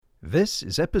This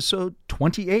is episode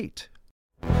 28.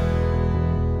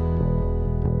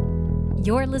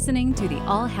 You're listening to the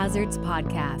All Hazards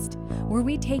Podcast, where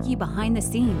we take you behind the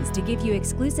scenes to give you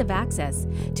exclusive access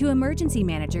to emergency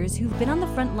managers who've been on the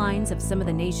front lines of some of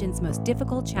the nation's most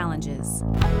difficult challenges.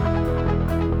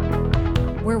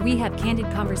 Where we have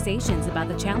candid conversations about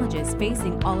the challenges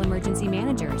facing all emergency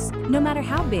managers, no matter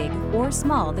how big or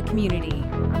small the community.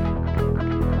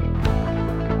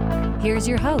 Here's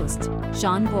your host,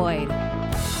 Sean Boyd.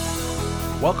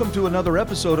 Welcome to another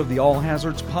episode of the All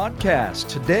Hazards Podcast.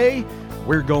 Today,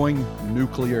 we're going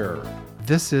nuclear.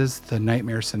 This is the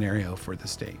nightmare scenario for the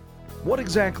state. What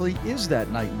exactly is that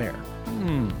nightmare?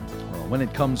 Well, when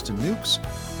it comes to nukes,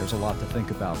 there's a lot to think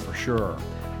about for sure.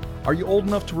 Are you old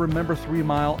enough to remember 3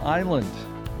 Mile Island?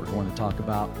 We're going to talk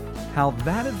about how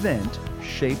that event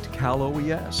shaped Cal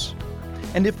OES.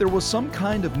 And if there was some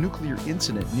kind of nuclear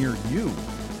incident near you,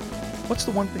 what's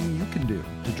the one thing you can do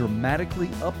to dramatically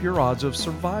up your odds of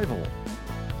survival?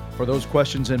 For those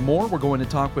questions and more, we're going to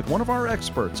talk with one of our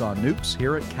experts on nukes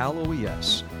here at Cal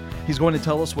OES. He's going to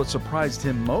tell us what surprised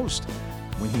him most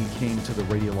when he came to the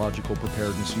Radiological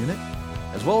Preparedness Unit,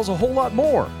 as well as a whole lot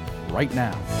more right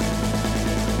now.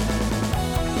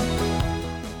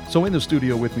 So in the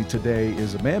studio with me today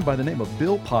is a man by the name of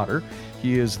Bill Potter.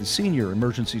 He is the Senior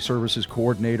Emergency Services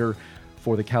Coordinator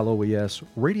for the Cal OES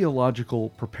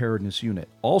Radiological Preparedness Unit.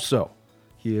 Also,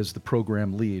 he is the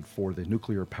program lead for the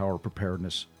Nuclear Power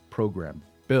Preparedness Program.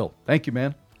 Bill, thank you,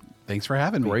 man. Thanks for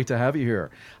having me. Great to have you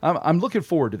here. I'm looking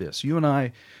forward to this. You and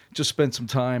I just spent some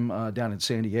time down in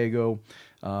San Diego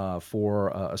for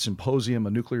a symposium, a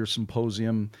nuclear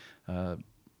symposium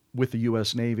with the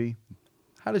U.S. Navy.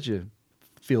 How did you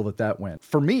feel that went?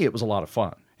 For me, it was a lot of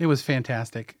fun. It was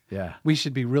fantastic. Yeah. We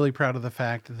should be really proud of the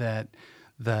fact that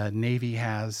the Navy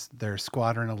has their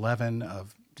Squadron 11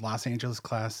 of Los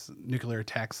Angeles-class nuclear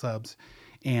attack subs,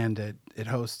 and it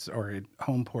hosts or it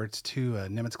home ports 2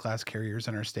 Nimitz-class carriers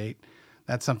in our state.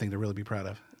 That's something to really be proud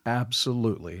of.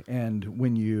 Absolutely. And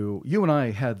when you and I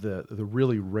had the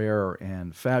really rare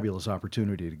and fabulous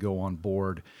opportunity to go on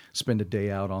board, spend a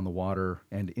day out on the water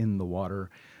and in the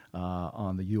water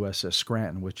on the USS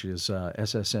Scranton, which is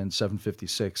SSN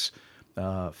 756,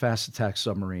 fast attack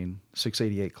submarine,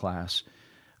 688 class.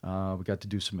 We got to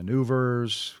do some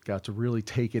maneuvers, got to really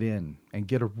take it in and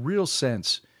get a real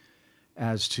sense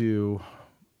as to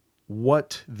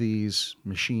what these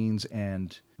machines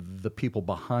and the people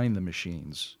behind the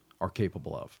machines are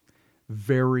capable of.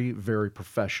 Very, very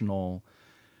professional,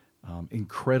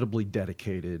 incredibly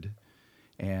dedicated,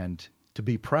 and to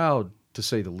be proud, to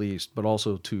say the least, but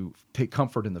also to take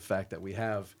comfort in the fact that we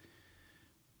have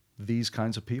these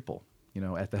kinds of people,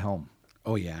 at the helm.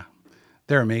 Oh, yeah.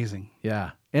 They're amazing.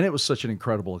 Yeah. And it was such an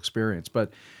incredible experience.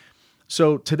 But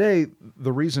so today,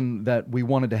 the reason that we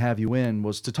wanted to have you in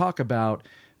was to talk about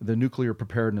the Nuclear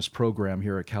Preparedness Program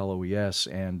here at Cal OES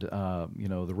and, the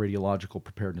Radiological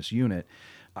Preparedness Unit.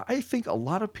 I think a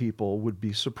lot of people would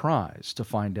be surprised to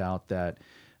find out that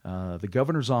the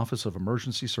Governor's Office of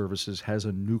Emergency Services has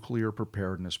a nuclear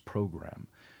preparedness program.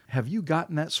 Have you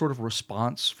gotten that sort of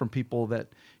response from people that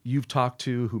you've talked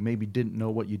to who maybe didn't know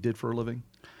what you did for a living?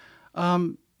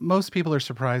 Most people are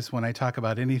surprised when I talk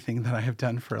about anything that I have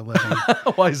done for a living.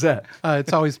 Why is that?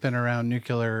 It's always been around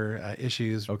nuclear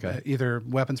issues, okay. Either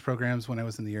weapons programs when I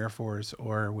was in the Air Force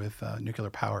or with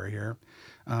nuclear power here.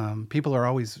 People are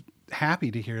always happy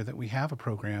to hear that we have a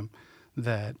program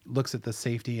that looks at the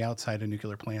safety outside of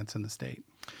nuclear plants in the state.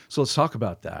 So let's talk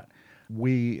about that.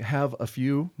 We have a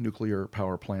few nuclear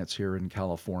power plants here in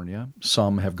California.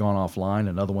 Some have gone offline,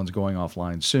 another one's going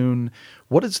offline soon.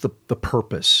 What is the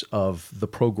purpose of the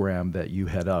program that you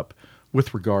head up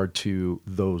with regard to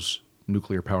those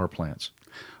nuclear power plants?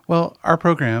 Well, our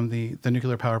program, the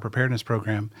Nuclear Power Preparedness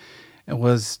Program,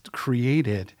 was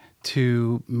created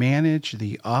to manage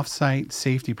the off-site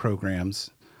safety programs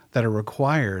that are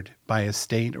required by a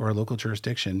state or a local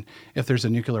jurisdiction if there's a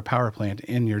nuclear power plant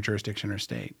in your jurisdiction or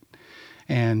state.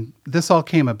 And this all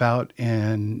came about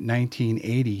in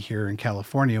 1980 here in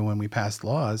California when we passed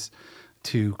laws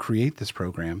to create this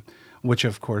program, which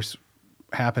of course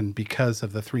happened because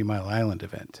of the 3 Mile Island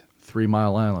event. 3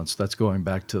 Mile Islands, that's going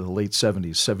back to the late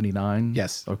 70s, 79?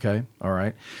 Yes. Okay, all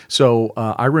right. So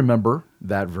I remember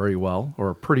that very well,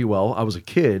 or pretty well. I was a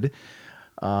kid,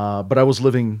 but I was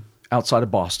living outside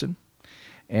of Boston,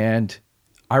 and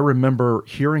I remember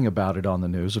hearing about it on the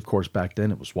news. Of course, back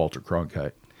then it was Walter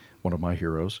Cronkite, one of my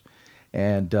heroes,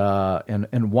 and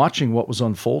watching what was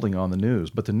unfolding on the news.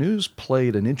 But the news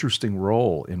played an interesting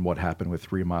role in what happened with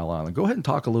 3 Mile Island. Go ahead and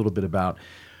talk a little bit about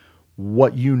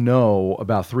what you know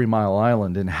about 3 Mile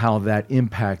Island and how that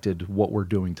impacted what we're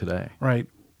doing today. Right.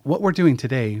 what we're doing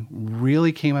today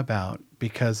really came about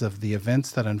because of the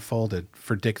events that unfolded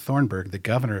for Dick Thornburgh, the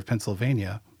governor of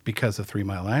Pennsylvania, because of 3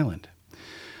 Mile Island.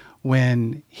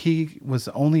 When he was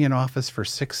only in office for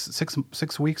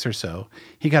six weeks or so,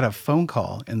 he got a phone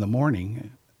call in the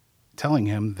morning telling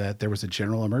him that there was a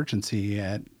general emergency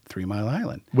at 3 Mile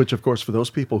Island. Which, of course, for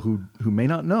those people who may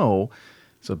not know,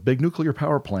 it's a big nuclear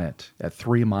power plant at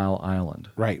 3 Mile Island.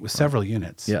 Right, with several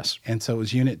units. Yes. And so it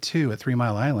was Unit 2 at 3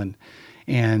 Mile Island.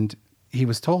 And he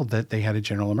was told that they had a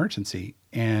general emergency.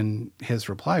 And his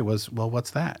reply was, well,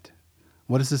 what's that?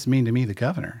 What does this mean to me, the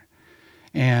governor?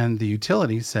 And the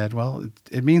utility said, well,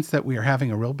 it means that we are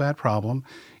having a real bad problem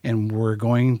and we're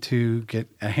going to get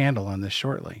a handle on this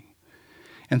shortly.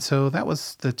 And so that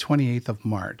was the 28th of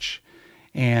March.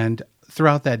 And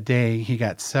throughout that day, he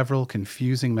got several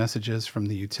confusing messages from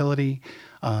the utility.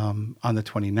 On the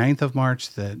 29th of March,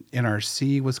 the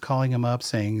NRC was calling him up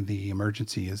saying the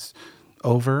emergency is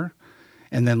over.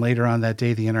 And then later on that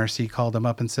day, the NRC called him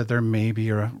up and said there may be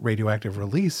a radioactive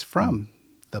release from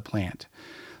the plant.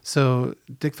 So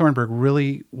Dick Thornburgh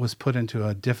really was put into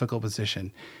a difficult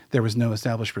position. There was no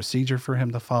established procedure for him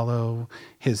to follow.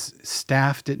 His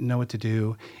staff didn't know what to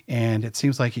do. And it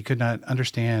seems like he could not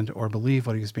understand or believe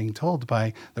what he was being told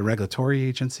by the regulatory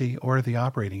agency or the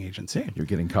operating agency. You're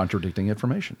getting contradicting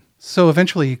information. So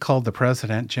eventually he called the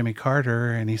president, Jimmy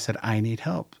Carter, and he said, I need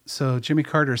help. So Jimmy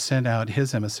Carter sent out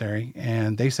his emissary,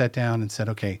 and they sat down and said,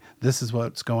 okay, this is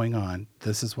what's going on.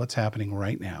 This is what's happening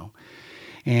right now.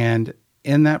 And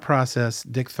in that process,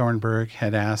 Dick Thornburgh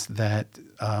had asked that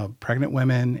pregnant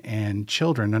women and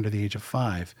children under the age of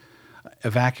 5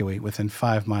 evacuate within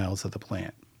 5 miles of the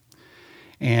plant.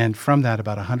 And from that,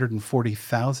 about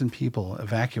 140,000 people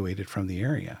evacuated from the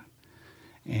area.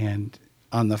 And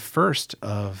on the 1st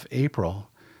of April,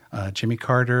 Jimmy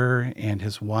Carter and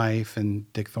his wife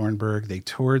and Dick Thornburgh, they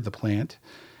toured the plant.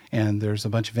 And there's a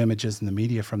bunch of images in the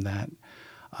media from that.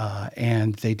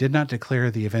 And they did not declare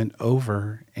the event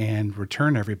over and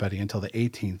return everybody until the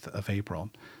 18th of April.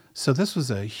 So this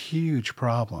was a huge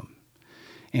problem.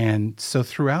 And so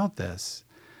throughout this,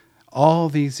 all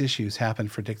these issues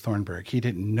happened for Dick Thornburgh. He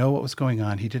didn't know what was going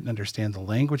on. He didn't understand the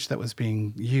language that was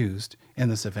being used in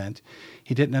this event.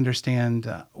 He didn't understand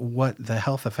what the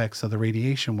health effects of the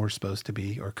radiation were supposed to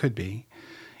be or could be.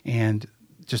 And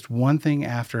just one thing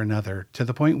after another, to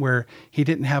the point where he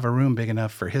didn't have a room big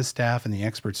enough for his staff and the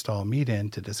experts to all meet in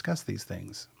to discuss these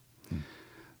things.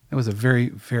 It was a very,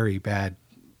 very bad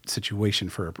situation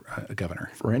for a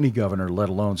governor. For any governor, let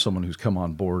alone someone who's come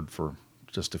on board for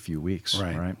just a few weeks.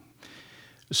 Right.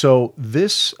 So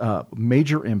this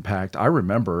major impact, I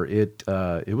remember it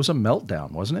was a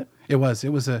meltdown, wasn't it? It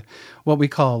was a what we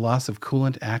call a loss of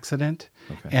coolant accident.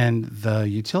 Okay. And the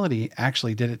utility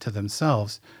actually did it to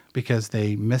themselves because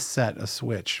they misset a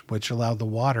switch, which allowed the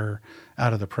water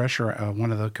out of the pressure,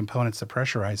 one of the components, the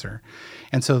pressurizer.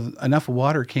 And so enough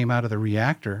water came out of the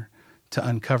reactor to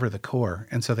uncover the core.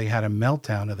 And so they had a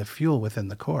meltdown of the fuel within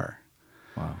the core.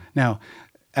 Wow. Now,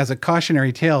 as a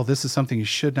cautionary tale, this is something you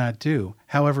should not do.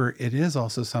 However, it is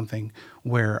also something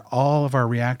where all of our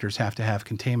reactors have to have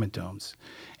containment domes.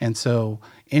 And so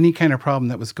any kind of problem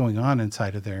that was going on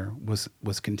inside of there was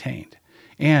contained.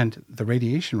 And the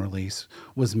radiation release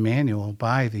was manual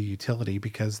by the utility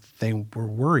because they were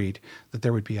worried that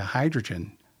there would be a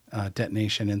hydrogen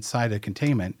detonation inside a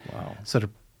containment. Wow. So to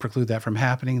preclude that from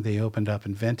happening, they opened up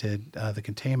and vented the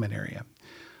containment area.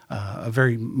 A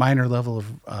very minor level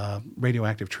of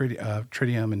radioactive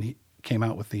tritium, and he came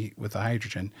out with the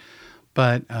hydrogen.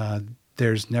 But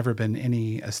there's never been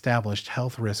any established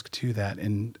health risk to that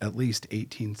in at least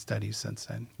 18 studies since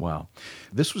then. Wow.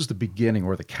 This was the beginning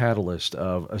or the catalyst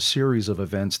of a series of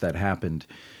events that happened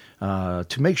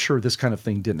to make sure this kind of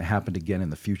thing didn't happen again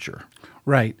in the future.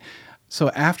 Right. So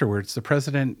afterwards, the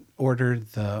president ordered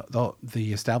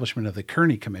the establishment of the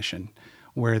Kearney Commission,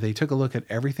 where they took a look at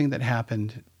everything that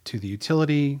happened to the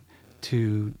utility,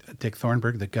 to Dick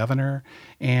Thornburgh, the governor,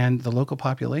 and the local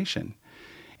population.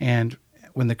 And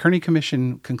when the Kearney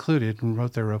Commission concluded and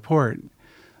wrote their report,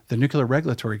 the Nuclear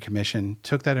Regulatory Commission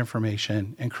took that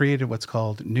information and created what's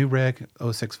called NUREG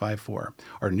 0654,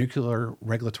 or Nuclear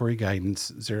Regulatory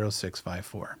Guidance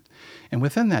 0654. And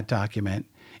within that document,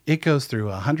 it goes through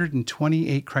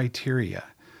 128 criteria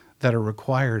that are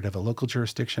required of a local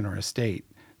jurisdiction or a state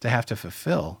to have to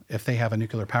fulfill if they have a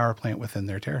nuclear power plant within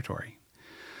their territory.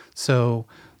 So,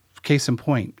 case in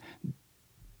point,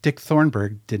 Dick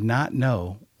Thornburgh did not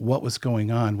know what was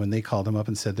going on when they called him up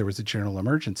and said there was a general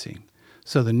emergency.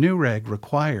 So the new reg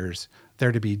requires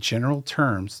there to be general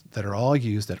terms that are all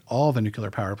used at all the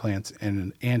nuclear power plants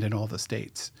and in all the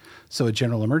states. So a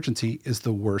general emergency is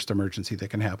the worst emergency that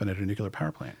can happen at a nuclear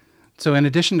power plant. So in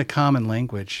addition to common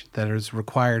language that is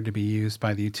required to be used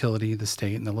by the utility, the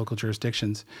state, and the local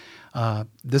jurisdictions,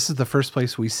 this is the first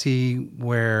place we see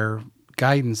where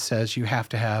guidance says you have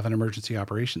to have an emergency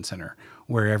operations center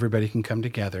where everybody can come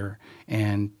together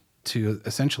and to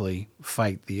essentially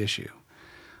fight the issue.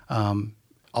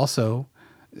 Also,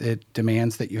 it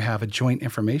demands that you have a joint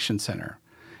information center.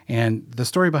 And the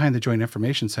story behind the Joint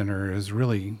Information Center is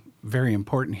really very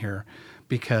important here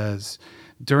because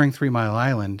during 3 Mile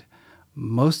Island,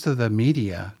 most of the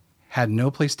media had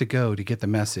no place to go to get the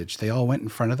message. They all went in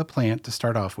front of the plant to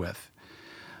start off with.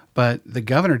 But the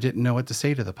governor didn't know what to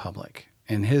say to the public,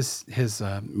 and his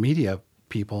media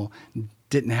people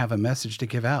didn't have a message to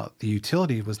give out. The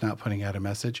utility was not putting out a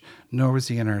message, nor was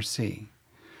the NRC.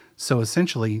 So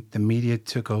essentially, the media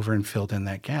took over and filled in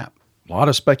that gap. A lot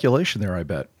of speculation there, I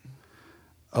bet.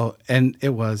 Oh, and it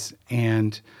was.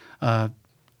 And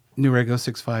New Reg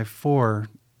 0654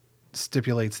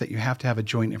 stipulates that you have to have a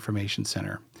joint information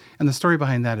center. And the story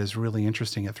behind that is really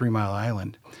interesting. At 3 Mile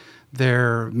Island,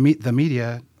 the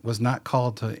media was not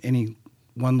called to any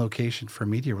one location for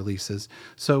media releases,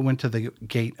 so it went to the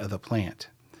gate of the plant.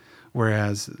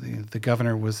 Whereas the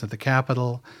governor was at the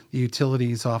Capitol, the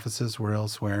utilities offices were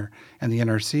elsewhere, and the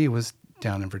NRC was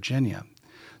down in Virginia.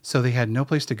 So they had no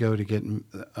place to go to get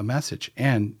a message,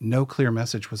 and no clear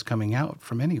message was coming out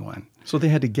from anyone. So they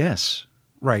had to guess.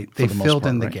 Right. They filled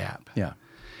in the right? gap. Yeah.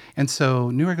 And so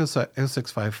New Reg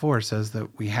 0654 says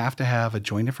that we have to have a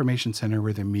joint information center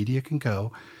where the media can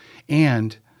go,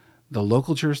 and the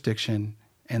local jurisdiction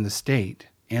and the state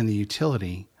and the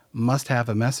utility must have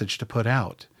a message to put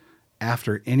out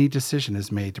after any decision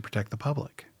is made to protect the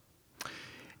public.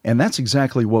 And that's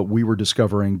exactly what we were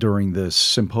discovering during this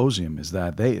symposium, is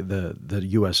that the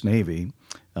U.S. Navy,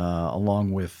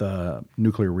 along with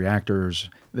nuclear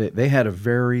reactors, they had a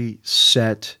very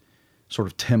set sort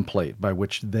of template by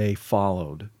which they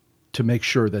followed to make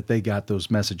sure that they got those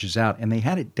messages out. And they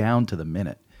had it down to the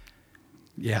minute.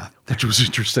 Yeah. Which was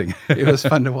interesting. It was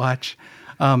fun to watch.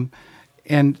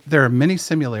 And there are many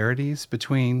similarities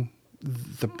between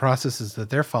the processes that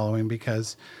they're following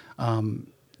because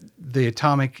the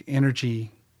Atomic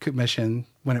Energy Commission,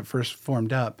 when it first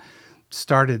formed up,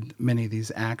 started many of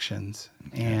these actions.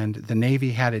 And the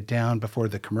Navy had it down before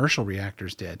the commercial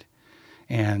reactors did.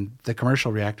 And the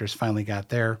commercial reactors finally got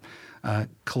their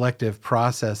collective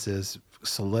processes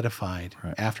solidified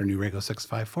after New Reg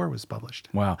 0654 was published.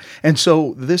 Wow. And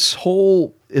so this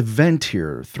whole event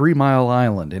here, 3 Mile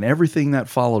Island, and everything that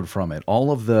followed from it,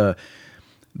 all of the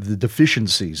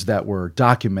deficiencies that were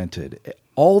documented,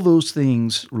 all those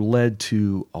things led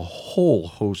to a whole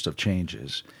host of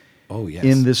changes. Oh, yes.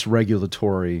 In this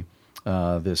regulatory,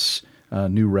 this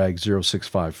new Reg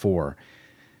 0654.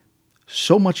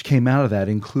 So much came out of that,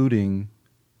 including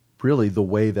really the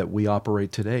way that we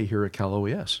operate today here at Cal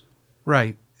OES.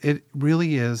 Right. It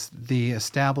really is the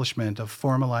establishment of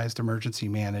formalized emergency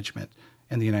management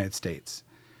in the United States.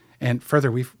 And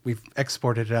further, we've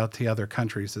exported it out to other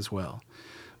countries as well.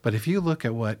 But if you look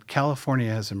at what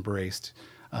California has embraced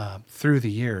through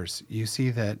the years, you see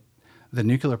that the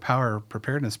Nuclear Power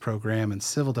Preparedness Program and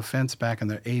civil defense back in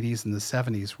the 80s and the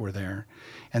 70s were there,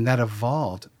 and that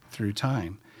evolved through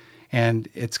time. And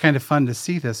it's kind of fun to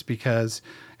see this because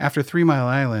after 3 Mile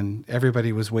Island,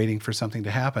 everybody was waiting for something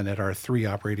to happen at our 3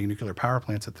 operating nuclear power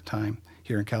plants at the time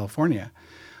here in California.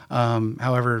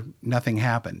 However, nothing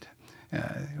happened.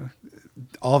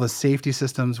 All the safety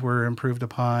systems were improved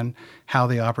upon, how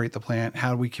they operate the plant,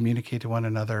 how we communicate to one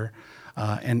another,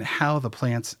 and how the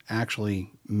plants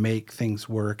actually make things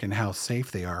work and how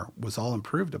safe they are was all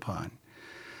improved upon.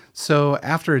 So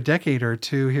after a decade or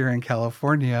two here in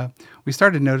California, we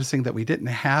started noticing that we didn't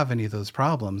have any of those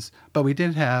problems, but we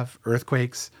did have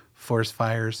earthquakes, forest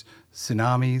fires,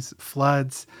 tsunamis,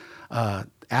 floods,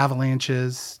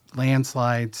 avalanches,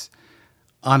 landslides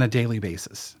on a daily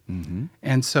basis. Mm-hmm.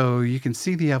 And so you can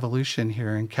see the evolution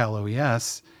here in Cal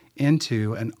OES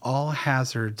into an all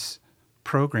hazards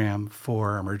program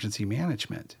for emergency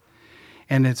management.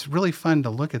 And it's really fun to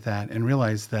look at that and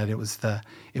realize that it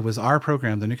was our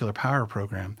program, the nuclear power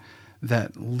program,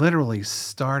 that literally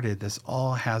started this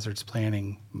all hazards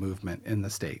planning movement in the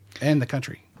state and the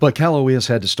country. But Cal OES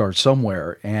had to start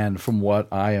somewhere. And from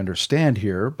what I understand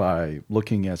here by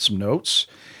looking at some notes,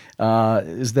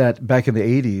 is that back in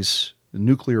the 80s,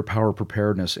 nuclear power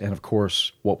preparedness, and of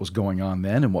course what was going on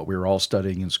then and what we were all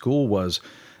studying in school was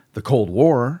the Cold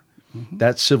War. Mm-hmm.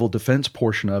 That civil defense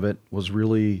portion of it was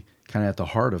really kind of at the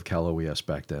heart of Cal OES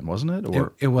back then, wasn't it?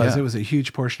 Or It was. yeah. It was a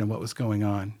huge portion of what was going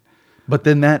on. But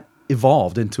then that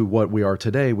evolved into what we are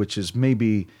today, which is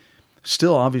maybe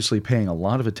still obviously paying a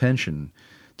lot of attention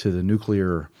to the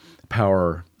nuclear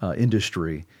power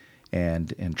industry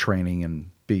and training and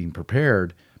being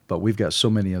prepared. But we've got so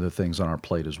many other things on our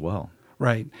plate as well.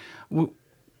 Right.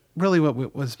 Really,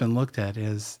 what's been looked at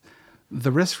is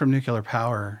the risk from nuclear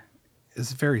power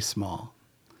is very small.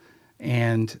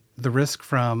 And the risk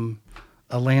from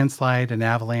a landslide, an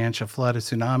avalanche, a flood, a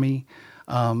tsunami,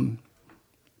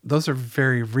 those are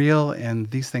very real, and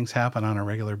these things happen on a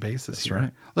regular basis. That's here.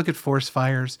 right. Look at forest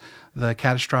fires, the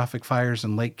catastrophic fires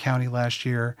in Lake County last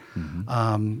year,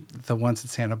 the ones in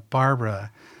Santa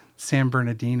Barbara, San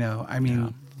Bernardino. I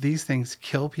mean, these things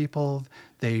kill people.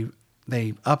 They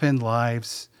upend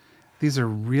lives. These are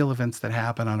real events that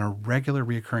happen on a regular,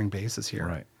 reoccurring basis here.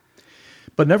 Right.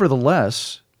 But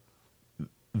nevertheless,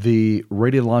 the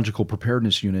Radiological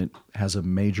Preparedness Unit has a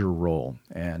major role,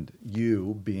 and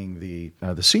you being the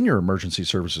Senior Emergency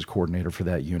Services Coordinator for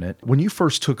that unit, when you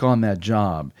first took on that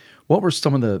job, what were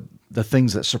some of the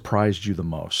things that surprised you the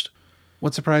most?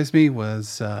 What surprised me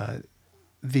was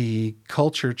the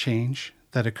culture change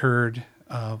that occurred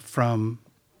from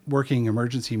working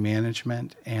emergency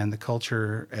management and the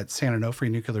culture at San Onofre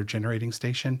Nuclear Generating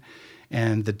Station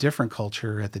and the different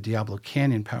culture at the Diablo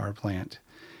Canyon Power Plant,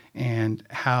 and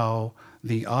how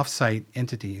the offsite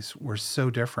entities were so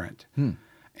different,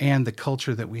 and the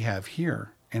culture that we have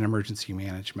here in emergency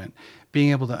management,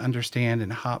 being able to understand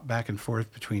and hop back and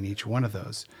forth between each one of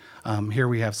those. Here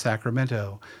we have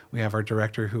Sacramento, we have our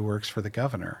director who works for the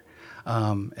governor.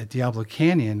 At Diablo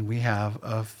Canyon, we have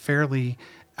a fairly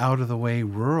out-of-the-way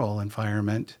rural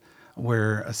environment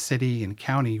where a city and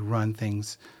county run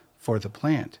things for the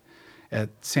plant. At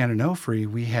San Onofre,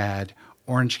 we had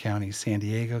Orange County, San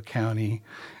Diego County,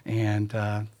 and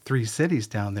 3 cities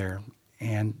down there.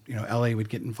 And, LA would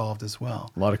get involved as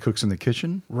well. A lot of cooks in the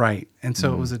kitchen? Right. And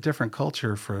so it was a different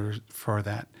culture for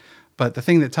that. But the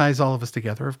thing that ties all of us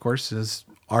together, of course, is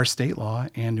our state law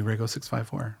and New Rego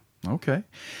 654. Okay.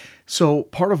 So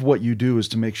part of what you do is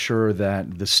to make sure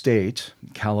that the state,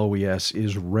 Cal OES,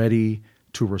 is ready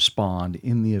to respond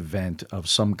in the event of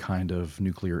some kind of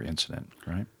nuclear incident,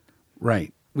 right?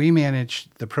 Right. We manage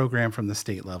the program from the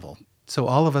state level. So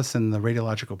all of us in the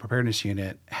Radiological Preparedness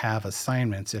Unit have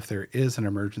assignments if there is an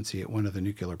emergency at one of the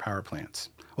nuclear power plants.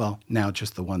 Well, now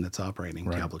just the one that's operating,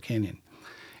 Right. Diablo Canyon.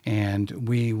 And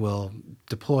we will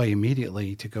deploy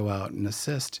immediately to go out and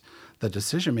assist the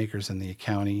decision makers in the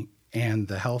county and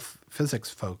the health physics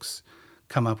folks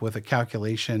come up with a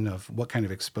calculation of what kind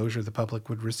of exposure the public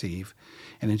would receive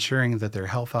and ensuring that their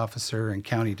health officer and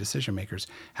county decision makers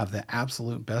have the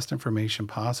absolute best information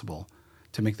possible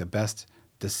to make the best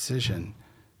decision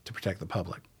to protect the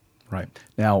public. Right.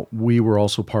 Now, we were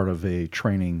also part of a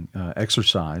training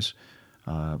exercise.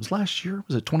 It was last year.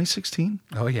 Was it 2016?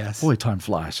 Oh, yes. Boy, time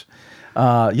flies.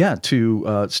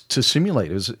 To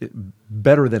simulate. It was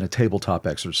better than a tabletop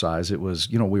exercise. It was,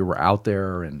 we were out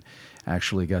there and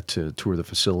actually got to tour the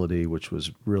facility, which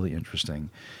was really interesting.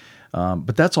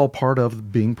 But that's all part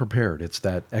of being prepared. It's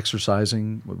that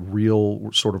exercising real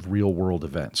world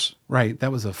events. Right.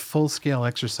 That was a full-scale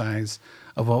exercise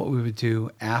of what we would do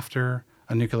after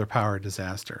a nuclear power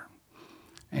disaster.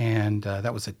 And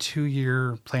that was a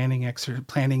 2-year planning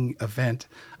event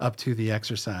up to the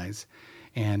exercise.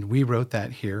 And we wrote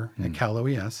that here at Cal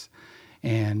OES.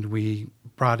 And we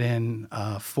brought in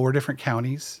 4 different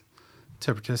counties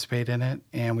to participate in it.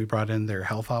 And we brought in their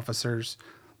health officers,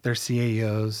 their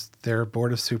CAOs, their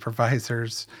board of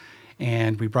supervisors.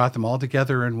 And we brought them all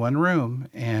together in one room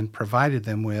and provided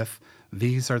them with,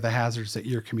 these are the hazards that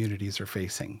your communities are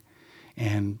facing.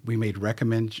 And we made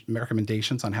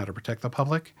recommendations on how to protect the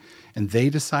public. And they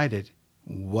decided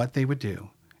what they would do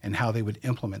and how they would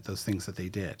implement those things that they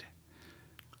did.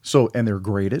 So, and they're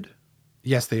graded?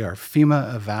 Yes, they are.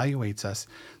 FEMA evaluates us.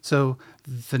 So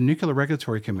the Nuclear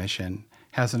Regulatory Commission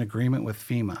has an agreement with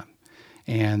FEMA.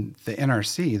 And the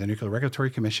NRC, the Nuclear Regulatory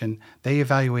Commission, they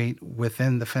evaluate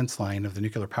within the fence line of the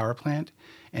nuclear power plant.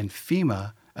 And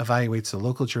FEMA evaluates the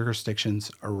local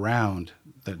jurisdictions around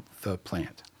the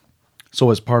plant. So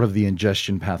as part of the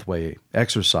ingestion pathway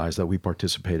exercise that we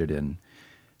participated in,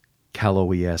 Cal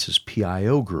OES's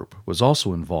PIO group was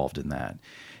also involved in that.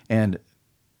 And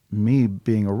me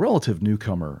being a relative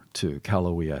newcomer to Cal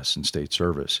OES and state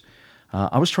service,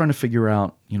 I was trying to figure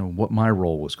out, what my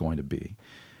role was going to be.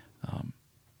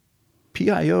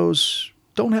 PIOs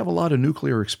don't have a lot of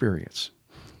nuclear experience.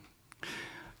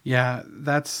 Yeah,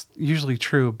 that's usually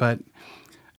true, but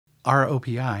our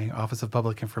OPI, Office of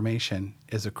Public Information,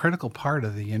 is a critical part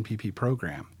of the NPP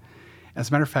program. As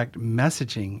a matter of fact,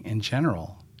 messaging in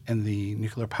general in the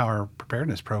nuclear power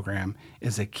preparedness program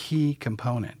is a key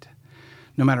component.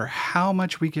 No matter how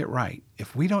much we get right,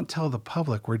 if we don't tell the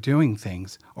public we're doing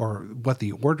things or what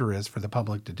the order is for the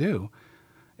public to do,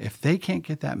 if they can't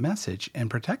get that message and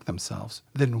protect themselves,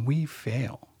 then we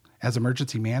fail as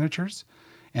emergency managers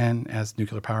and as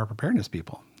nuclear power preparedness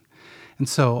people. And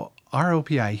so our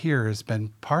OPI here has been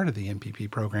part of the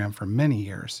NPP program for many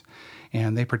years,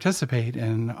 and they participate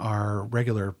in our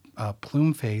regular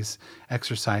plume phase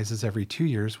exercises every 2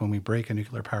 years when we break a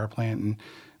nuclear power plant and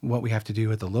what we have to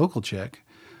do at the local JIC.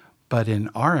 But in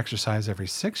our exercise every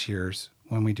 6 years,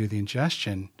 when we do the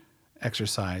ingestion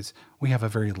exercise, we have a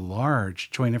very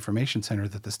large joint information center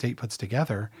that the state puts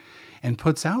together and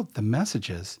puts out the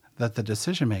messages that the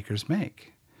decision makers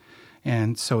make.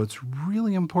 And so it's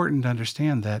really important to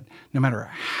understand that no matter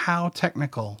how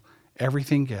technical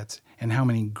everything gets and how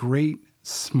many great,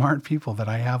 smart people that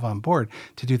I have on board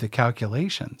to do the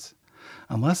calculations,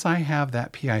 unless I have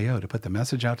that PIO to put the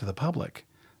message out to the public,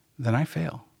 then I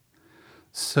fail.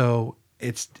 So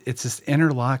it's this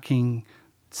interlocking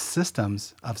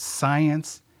systems of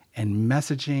science and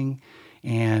messaging,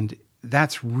 and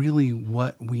that's really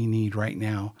what we need right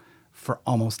now for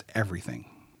almost everything.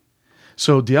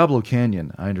 So Diablo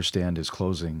Canyon, I understand, is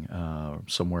closing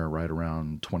somewhere right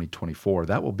around 2024.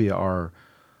 That will be our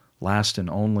last and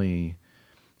only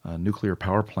nuclear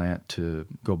power plant to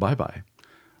go bye-bye.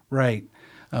 Right.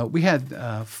 We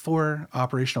had 4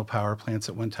 operational power plants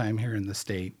at one time here in the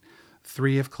state.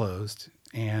 3 have closed,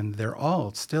 and they're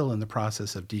all still in the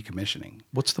process of decommissioning.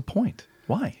 What's the point?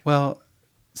 Why? Well,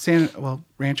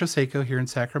 Rancho Seco here in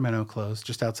Sacramento closed,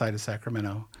 just outside of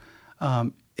Sacramento.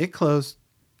 It closed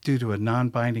due to a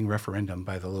non-binding referendum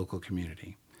by the local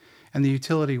community. And the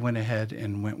utility went ahead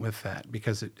and went with that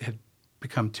because it had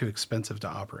become too expensive to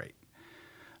operate.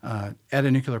 At a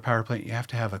nuclear power plant, you have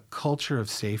to have a culture of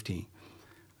safety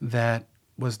that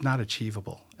was not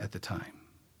achievable at the time.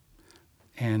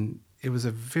 And it was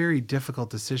a very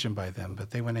difficult decision by them, but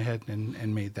they went ahead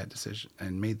and made that decision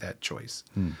and made that choice.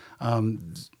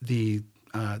 The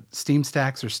steam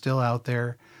stacks are still out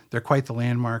there. They're quite the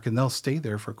landmark, and they'll stay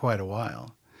there for quite a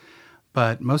while.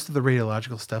 But most of the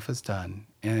radiological stuff is done.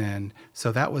 And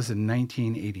so that was in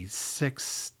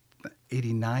 1986,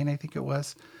 89, I think it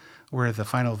was, where the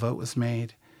final vote was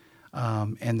made.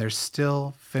 And they're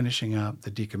still finishing up the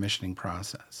decommissioning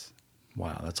process.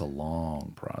 Wow, that's a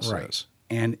long process. Right.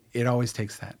 And it always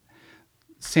takes that.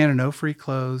 San Onofre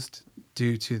closed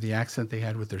due to the accident they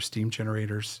had with their steam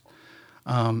generators.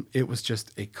 It was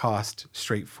just a cost,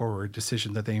 straightforward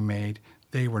decision that they made.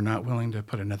 They were not willing to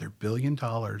put another $1 billion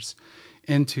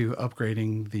into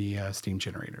upgrading the steam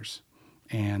generators.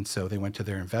 And so they went to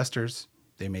their investors.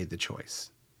 They made the choice.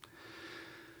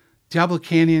 Diablo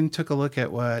Canyon took a look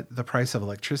at what the price of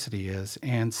electricity is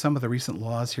and some of the recent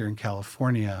laws here in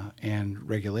California and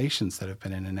regulations that have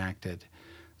been enacted.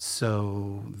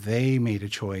 So they made a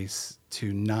choice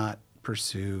to not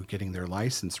pursue getting their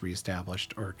license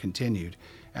reestablished or continued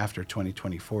after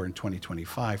 2024 and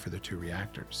 2025 for the 2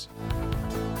 reactors.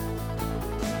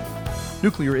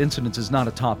 Nuclear incidents is not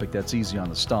a topic that's easy on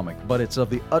the stomach, but it's of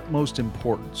the utmost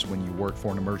importance when you work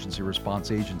for an emergency response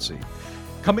agency.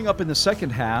 Coming up in the second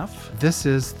half, this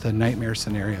is the nightmare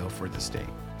scenario for the state.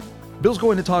 Bill's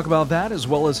going to talk about that as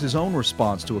well as his own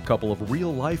response to a couple of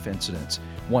real-life incidents,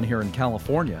 one here in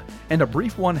California and a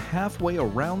brief one halfway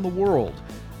around the world,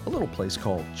 a little place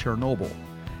called Chernobyl.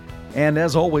 And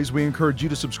as always, we encourage you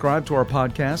to subscribe to our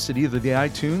podcast at either the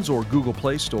iTunes or Google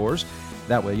Play stores.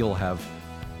 That way you'll have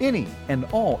any and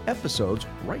all episodes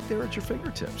right there at your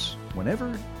fingertips whenever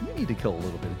you need to kill a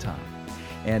little bit of time.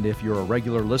 And if you're a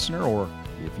regular listener or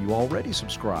if you already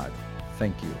subscribe,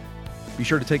 thank you. Be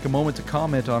sure to take a moment to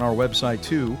comment on our website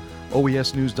too,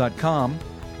 oesnews.com,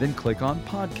 then click on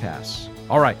podcasts.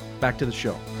 All right, back to the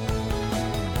show.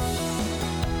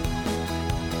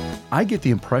 I get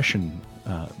the impression,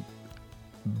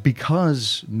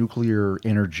 because nuclear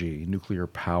energy, nuclear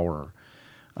power,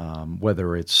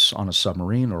 whether it's on a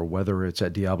submarine or whether it's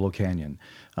at Diablo Canyon,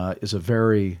 is a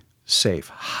very safe,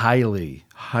 highly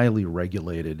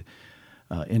regulated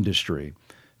industry,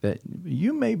 that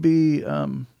you may be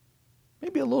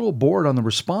maybe a little bored on the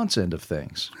response end of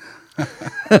things.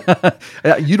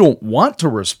 You don't want to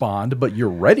respond, but you're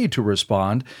ready to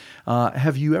respond.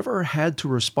 Have you ever had to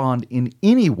respond in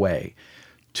any way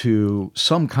to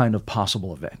some kind of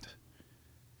possible event?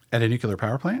 At a nuclear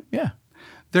power plant? Yeah.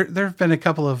 There have been a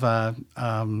couple of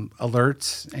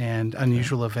alerts and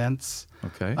unusual events.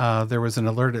 Okay. There was an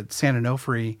alert at San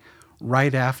Onofre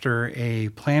right after a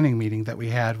planning meeting that we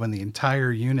had when the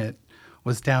entire unit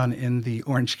was down in the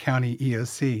Orange County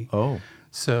EOC. Oh,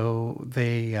 So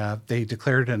they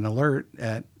declared an alert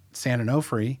at San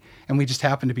Onofre, and we just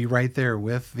happened to be right there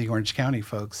with the Orange County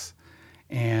folks.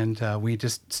 And we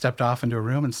just stepped off into a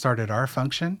room and started our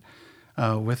function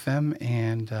with them.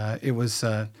 And it was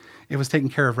taken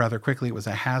care of rather quickly. It was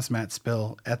a hazmat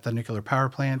spill at the nuclear power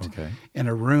plant in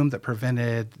a room that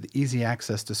prevented the easy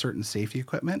access to certain safety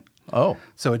equipment. oh,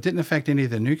 So it didn't affect any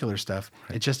of the nuclear stuff.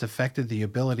 It just affected the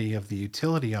ability of the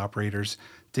utility operators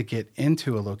to get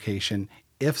into a location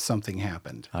if something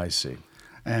happened. I see.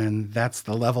 And that's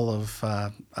the level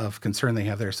of concern they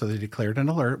have there. So they declared an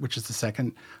alert, which is the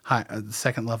second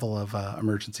level of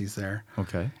emergencies there.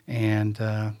 Okay. And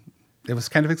it was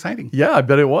kind of exciting. Yeah, I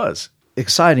bet it was.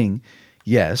 Exciting,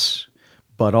 yes,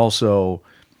 but also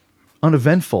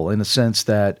uneventful in a sense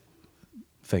that,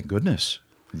 thank goodness,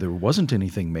 there wasn't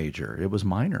anything major. It was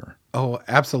minor. Oh,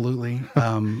 absolutely.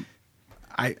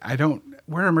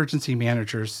 We're emergency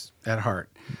managers at heart.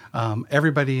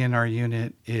 Everybody in our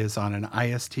unit is on an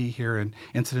IST here, an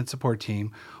incident support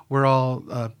team. We're all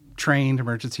trained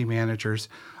emergency managers.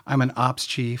 I'm an ops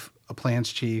chief, a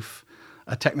plans chief,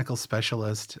 a technical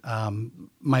specialist.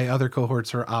 My other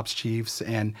cohorts are ops chiefs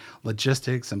and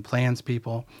logistics and plans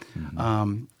people.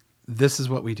 Mm-hmm. This is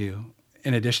what we do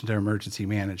in addition to emergency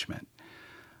management.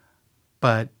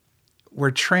 But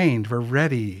we're trained, we're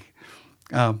ready.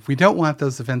 We don't want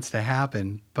those events to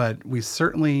happen, but we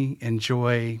certainly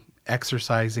enjoy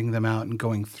exercising them out and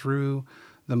going through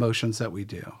the motions that we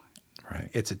do. Right.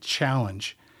 It's a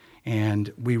challenge,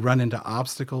 and we run into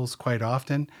obstacles quite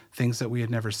often, things that we had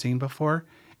never seen before,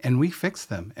 and we fix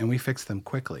them, and we fix them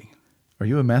quickly. Are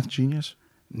you a math genius?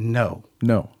 No.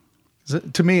 No.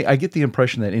 To me, I get the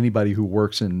impression that anybody who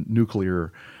works in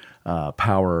nuclear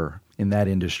power in that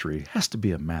industry has to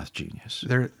be a math genius.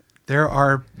 There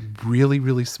are really,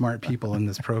 really smart people in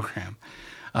this program.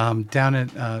 Down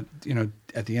at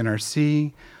at the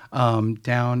NRC,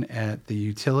 down at the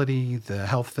utility, the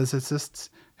health physicists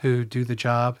who do the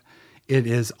job, it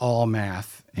is all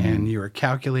math, and you are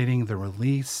calculating the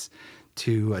release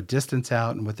to a distance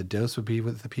out and what the dose would be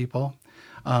with the people.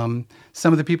 Some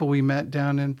of the people we met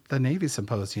down in the Navy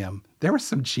Symposium, there were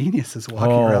some geniuses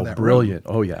walking around that brilliant.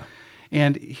 room. Oh, yeah.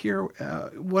 And here,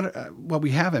 what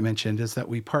we haven't mentioned is that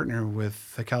we partner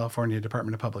with the California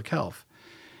Department of Public Health,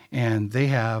 and they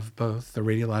have both the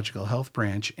Radiological Health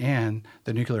Branch and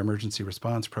the Nuclear Emergency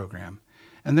Response Program.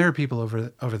 And there are people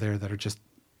over there that are just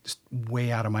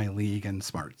way out of my league and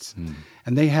smarts.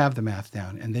 And they have the math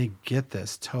down, and they get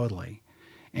this totally.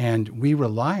 And we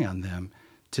rely on them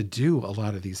to do a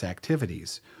lot of these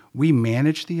activities. We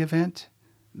manage the event.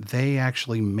 They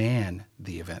actually man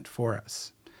the event for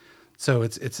us. So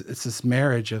it's this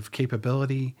marriage of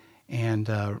capability and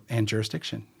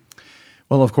jurisdiction.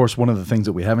 Well, of course, one of the things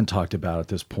that we haven't talked about at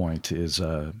this point is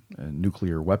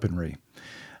nuclear weaponry.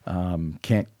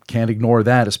 Can't ignore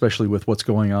that, especially with what's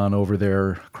going on over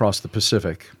there across the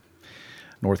Pacific.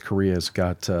 North Korea's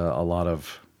got a lot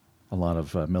of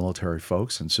military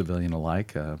folks and civilian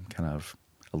alike, kind of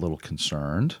a little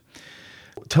concerned.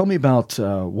 Tell me about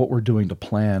what we're doing to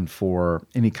plan for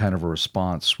any kind of a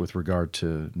response with regard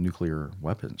to nuclear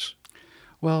weapons.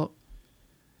 Well,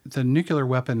 the nuclear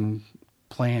weapon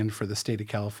plan for the state of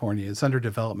California is under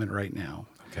development right now.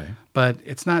 Okay. But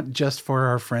it's not just for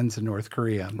our friends in North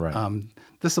Korea. Right.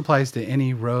 This applies to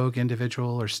any rogue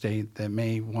individual or state that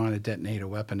may want to detonate a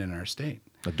weapon in our state.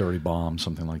 A dirty bomb,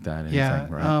 something like that. Anything,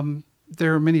 right?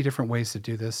 There are many different ways to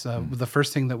do this. The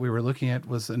first thing that we were looking at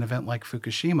was an event like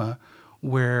Fukushima,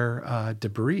 where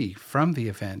debris from the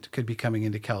event could be coming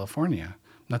into California.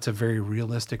 That's a very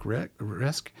realistic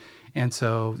risk. And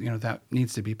so, that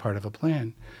needs to be part of a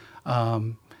plan.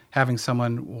 Having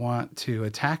someone want to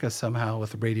attack us somehow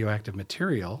with radioactive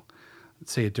material,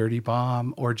 let's say a dirty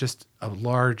bomb or just a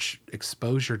large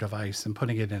exposure device, and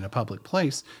putting it in a public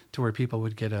place to where people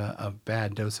would get a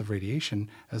bad dose of radiation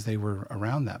as they were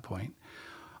around that point.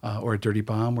 Or a dirty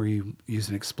bomb where you use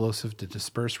an explosive to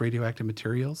disperse radioactive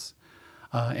materials.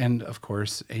 And, of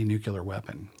course, a nuclear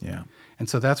weapon. Yeah. And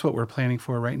so that's what we're planning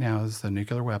for right now is the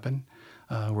nuclear weapon.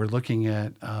 We're looking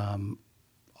at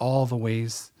all the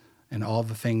ways and all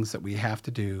the things that we have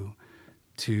to do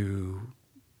to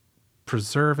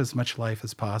preserve as much life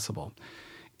as possible.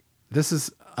 This is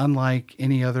unlike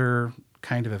any other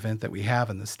kind of event that we have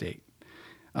in the state.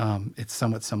 It's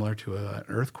somewhat similar to an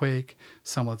earthquake,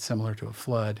 somewhat similar to a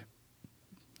flood.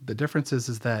 The difference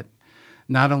is that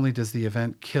not only does the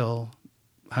event kill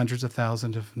hundreds of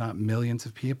thousands, if not millions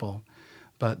of people,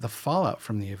 but the fallout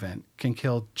from the event can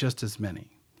kill just as many.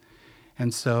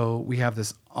 And so we have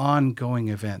this ongoing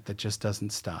event that just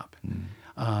doesn't stop.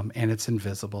 And it's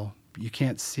invisible. You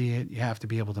can't see it. You have to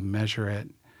be able to measure it.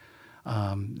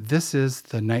 This is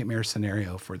the nightmare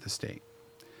scenario for the state.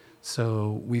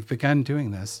 So we've begun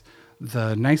doing this.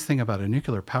 The nice thing about a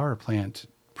nuclear power plant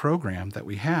program that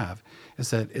we have is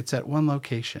that it's at one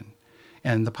location,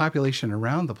 and the population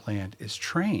around the plant is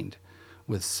trained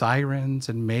with sirens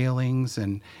and mailings,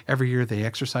 and every year they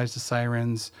exercise the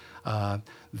sirens. The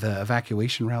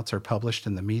evacuation routes are published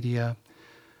in the media.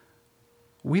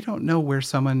 We don't know where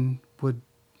someone would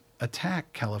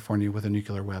attack California with a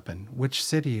nuclear weapon, which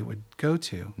city it would go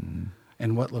to,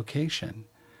 and what location.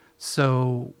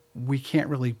 So we can't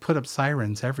really put up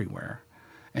sirens everywhere,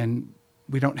 and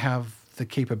we don't have the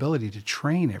capability to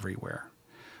train everywhere.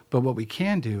 But what we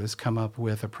can do is come up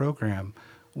with a program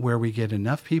where we get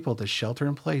enough people to shelter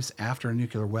in place after a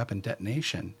nuclear weapon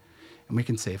detonation, and we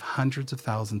can save hundreds of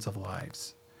thousands of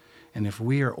lives. And if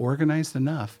we are organized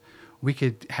enough, we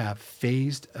could have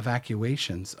phased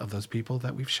evacuations of those people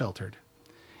that we've sheltered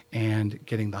and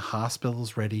getting the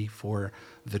hospitals ready for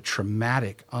the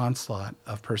traumatic onslaught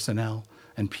of personnel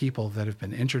and people that have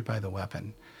been injured by the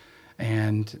weapon.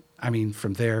 And I mean,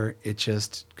 from there, it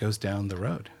just goes down the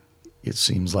road. It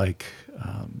seems like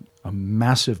a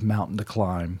massive mountain to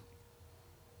climb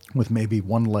with maybe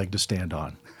one leg to stand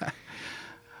on.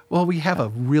 Well, we have a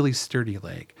really sturdy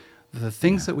leg. The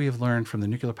things that we have learned from the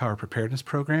Nuclear Power Preparedness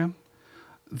Program,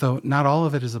 though not all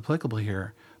of it is applicable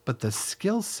here, but the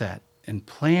skill set and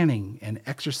planning and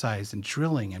exercise and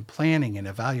drilling and planning and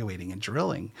evaluating and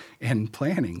drilling and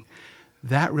planning,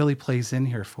 that really plays in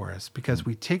here for us because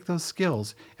we take those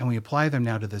skills and we apply them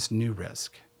now to this new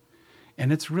risk.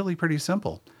 And it's really pretty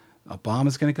simple. A bomb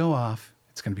is going to go off.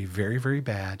 It's going to be very, very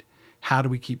bad. How do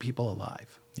we keep people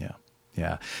alive? Yeah,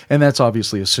 yeah. And that's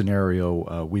obviously a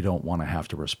scenario we don't want to have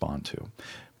to respond to.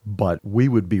 But we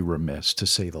would be remiss, to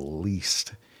say the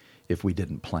least, if we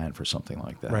didn't plan for something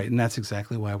like that. Right, and that's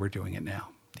exactly why we're doing it now.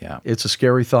 Yeah, it's a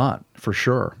scary thought, for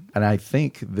sure. And I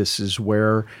think this is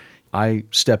where I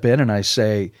step in and I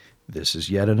say, this is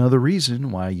yet another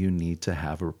reason why you need to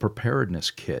have a preparedness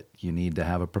kit. You need to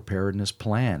have a preparedness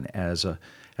plan as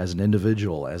an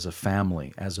individual, as a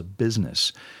family, as a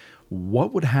business.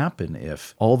 What would happen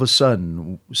if all of a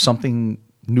sudden something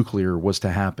nuclear was to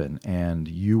happen and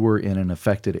you were in an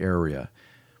affected area?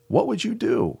 What would you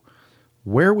do?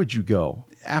 Where would you go?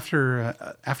 After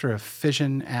a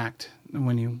fission act,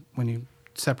 when you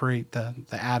separate the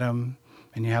atom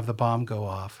and you have the bomb go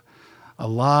off, a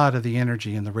lot of the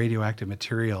energy and the radioactive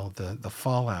material, the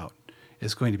fallout,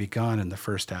 is going to be gone in the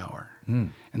first hour.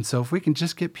 And so if we can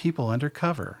just get people under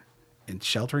cover and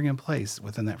sheltering in place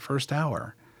within that first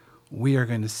hour, we are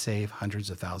going to save hundreds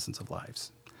of thousands of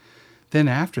lives. Then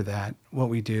after that, what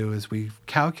we do is we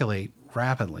calculate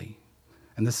rapidly,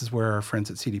 and this is where our friends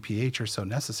at CDPH are so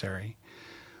necessary,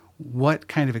 what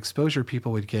kind of exposure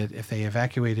people would get if they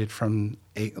evacuated from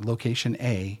a location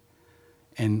A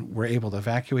and were able to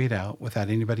evacuate out without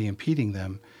anybody impeding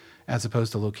them, as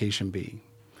opposed to location B.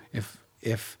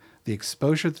 If the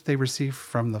exposure that they receive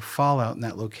from the fallout in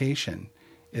that location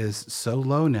is so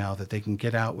low now that they can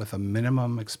get out with a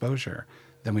minimum exposure,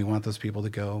 then we want those people to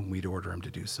go, and we'd order them to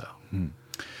do so.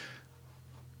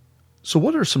 So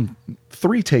what are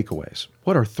three takeaways?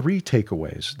 What are three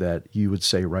takeaways that you would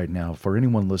say right now for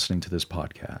anyone listening to this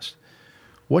podcast?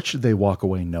 What should they walk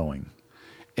away knowing?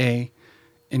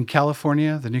 In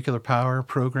California, the nuclear power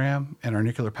program and our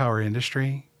nuclear power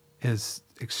industry is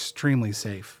extremely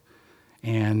safe.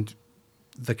 And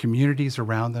the communities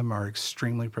around them are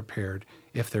extremely prepared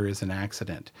if there is an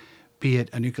accident, be it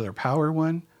a nuclear power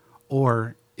one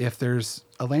or if there's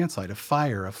a landslide, a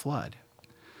fire, a flood.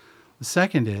 The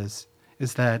second is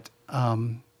that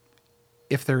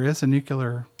if there is a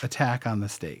nuclear attack on the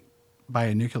state by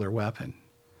a nuclear weapon,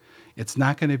 it's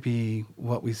not going to be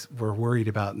what we were worried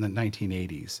about in the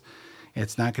 1980s.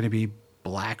 It's not going to be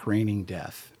black raining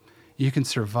death. You can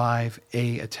survive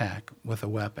an attack with a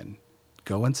weapon.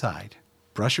 Go inside,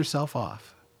 brush yourself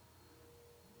off,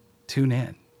 tune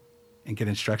in, and get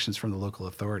instructions from the local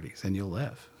authorities, and you'll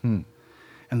live. And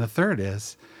the third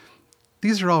is,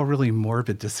 these are all really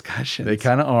morbid discussions. They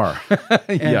kind of are.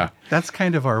 Yeah. That's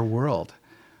kind of our world.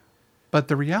 But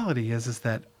the reality is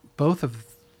that both of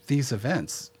these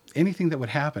events, anything that would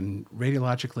happen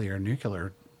radiologically or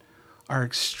nuclear, are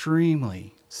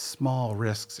extremely small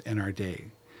risks in our day.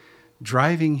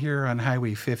 Driving here on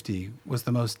Highway 50 was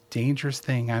the most dangerous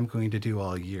thing I'm going to do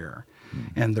all year.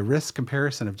 And the risk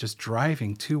comparison of just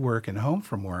driving to work and home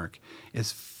from work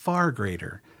is far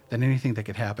greater than anything that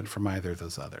could happen from either of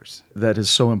those others. That is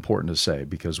so important to say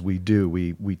because we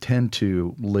tend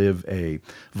to live a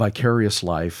vicarious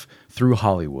life through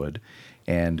Hollywood,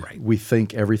 and we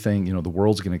think everything, the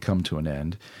world's going to come to an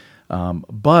end.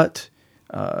 But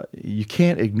you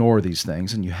can't ignore these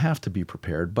things, and you have to be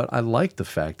prepared. But I like the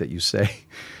fact that you say,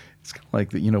 it's kind of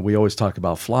like, we always talk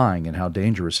about flying and how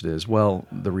dangerous it is. Well,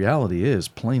 the reality is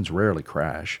planes rarely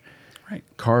crash. Right.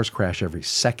 Cars crash every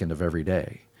second of every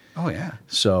day. Oh, yeah.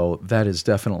 So that is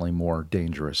definitely more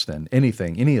dangerous than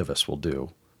anything any of us will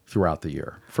do throughout the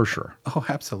year, for sure. Oh,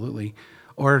 absolutely.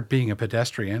 Or being a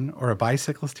pedestrian or a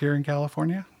bicyclist here in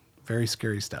California. Very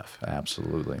scary stuff.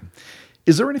 Absolutely.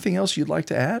 Is there anything else you'd like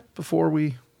to add before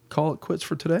we call it quits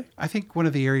for today? I think one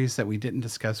of the areas that we didn't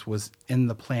discuss was in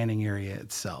the planning area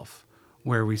itself,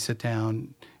 where we sit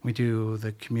down, we do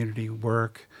the community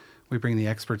work, we bring the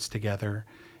experts together,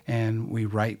 and we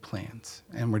write plans.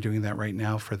 And we're doing that right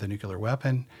now for the nuclear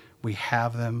weapon. We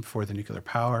have them for the nuclear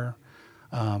power.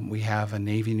 We have a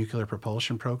Navy nuclear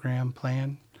propulsion program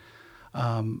plan.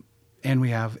 And we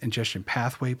have ingestion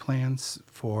pathway plans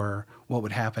for what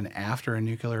would happen after a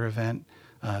nuclear event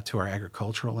to our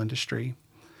agricultural industry.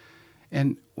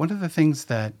 And one of the things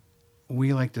that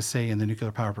we like to say in the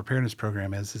Nuclear Power Preparedness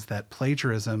Program is that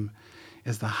plagiarism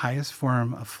is the highest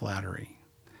form of flattery.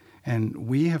 And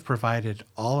we have provided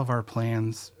all of our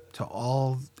plans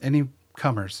to any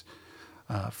comers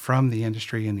from the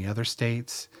industry in the other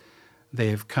states.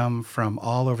 They've come from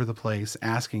all over the place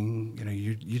asking,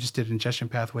 you just did ingestion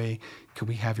pathway. Could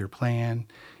we have your plan?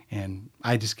 And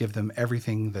I just give them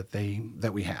everything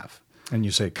that we have. And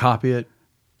you say copy it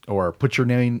or put your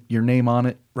name on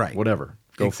it. Right. Whatever.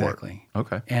 Go exactly. for it.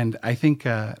 Okay. And I think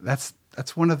that's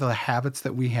one of the habits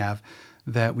that we have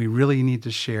that we really need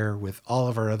to share with all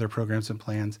of our other programs and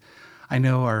plans. I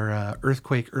know our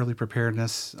earthquake early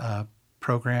preparedness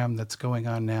program that's going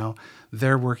on now,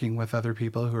 they're working with other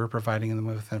people who are providing them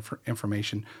with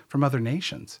information from other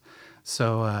nations.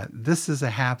 So this is a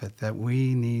habit that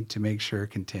we need to make sure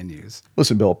continues.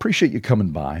 Listen, Bill, appreciate you coming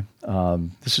by.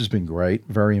 This has been great,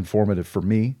 very informative for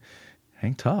me.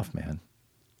 Hang tough, man.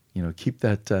 Keep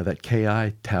that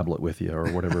KI tablet with you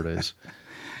or whatever it is.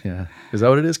 Yeah. Is that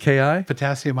what it is? KI?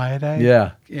 Potassium iodide?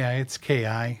 Yeah. Yeah, it's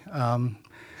KI.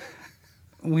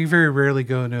 We very rarely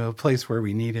go to a place where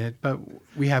we need it, but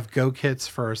we have go kits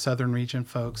for our southern region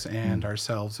folks and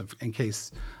ourselves in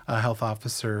case a health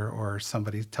officer or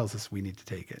somebody tells us we need to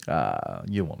take it.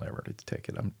 You won't ever need to take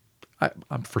it.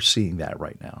 I'm foreseeing that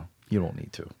right now. You don't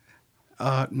need to.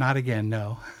 Not again,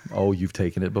 no. Oh, you've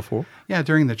taken it before? Yeah,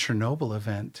 during the Chernobyl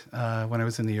event, when I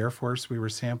was in the Air Force, we were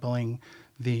sampling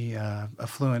the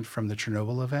effluent from the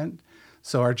Chernobyl event.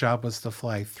 So our job was to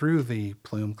fly through the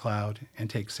plume cloud and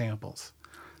take samples.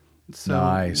 So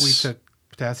nice. We took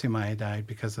potassium iodide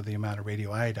because of the amount of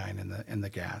radioiodine in the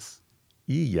gas.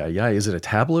 Yeah. Is it a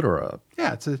tablet or a?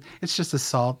 Yeah, it's just a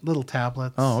salt, little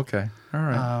tablets. Oh, okay. All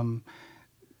right.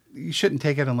 You shouldn't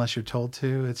take it unless you're told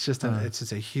to. It's just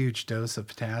a huge dose of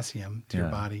potassium to your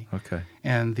body. Okay.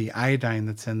 And the iodine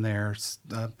that's in there,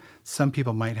 some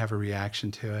people might have a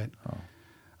reaction to it.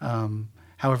 Oh.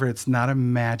 However, it's not a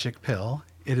magic pill.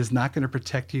 It is not going to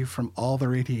protect you from all the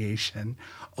radiation,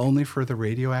 only for the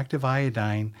radioactive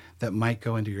iodine that might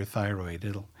go into your thyroid.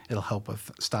 It'll help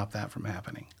stop that from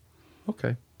happening.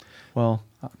 Okay. Well,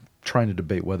 I'm trying to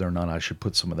debate whether or not I should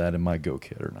put some of that in my go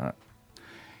kit or not.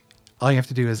 All you have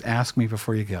to do is ask me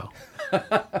before you go.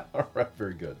 All right,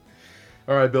 very good.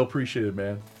 All right, Bill, appreciate it,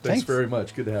 man. Thanks very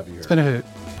much. Good to have you here. It's been a hoot.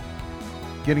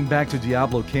 Getting back to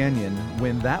Diablo Canyon,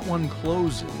 when that one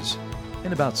closes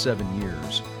in about 7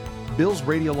 years, Bill's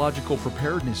Radiological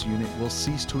Preparedness Unit will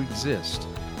cease to exist.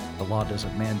 The law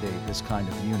doesn't mandate this kind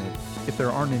of unit if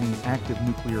there aren't any active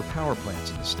nuclear power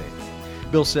plants in the state.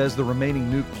 Bill says the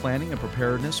remaining nuke planning and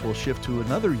preparedness will shift to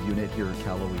another unit here at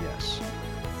Cal OES.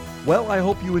 Well, I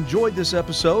hope you enjoyed this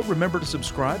episode. Remember to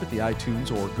subscribe at the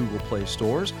iTunes or Google Play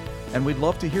stores, and we'd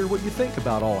love to hear what you think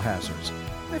about all hazards.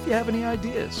 And if you have any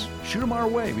ideas, shoot them our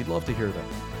way. We'd love to hear them.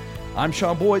 I'm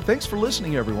Sean Boyd. Thanks for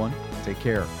listening, everyone. Take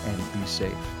care and be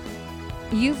safe.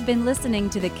 You've been listening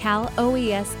to the Cal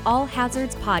OES All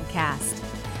Hazards Podcast.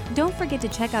 Don't forget to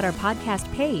check out our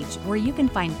podcast page where you can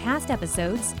find past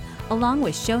episodes along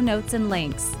with show notes and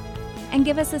links. And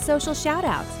give us a social shout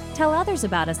out. Tell others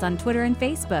about us on Twitter and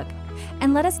Facebook.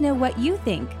 And let us know what you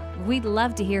think. We'd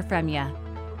love to hear from you.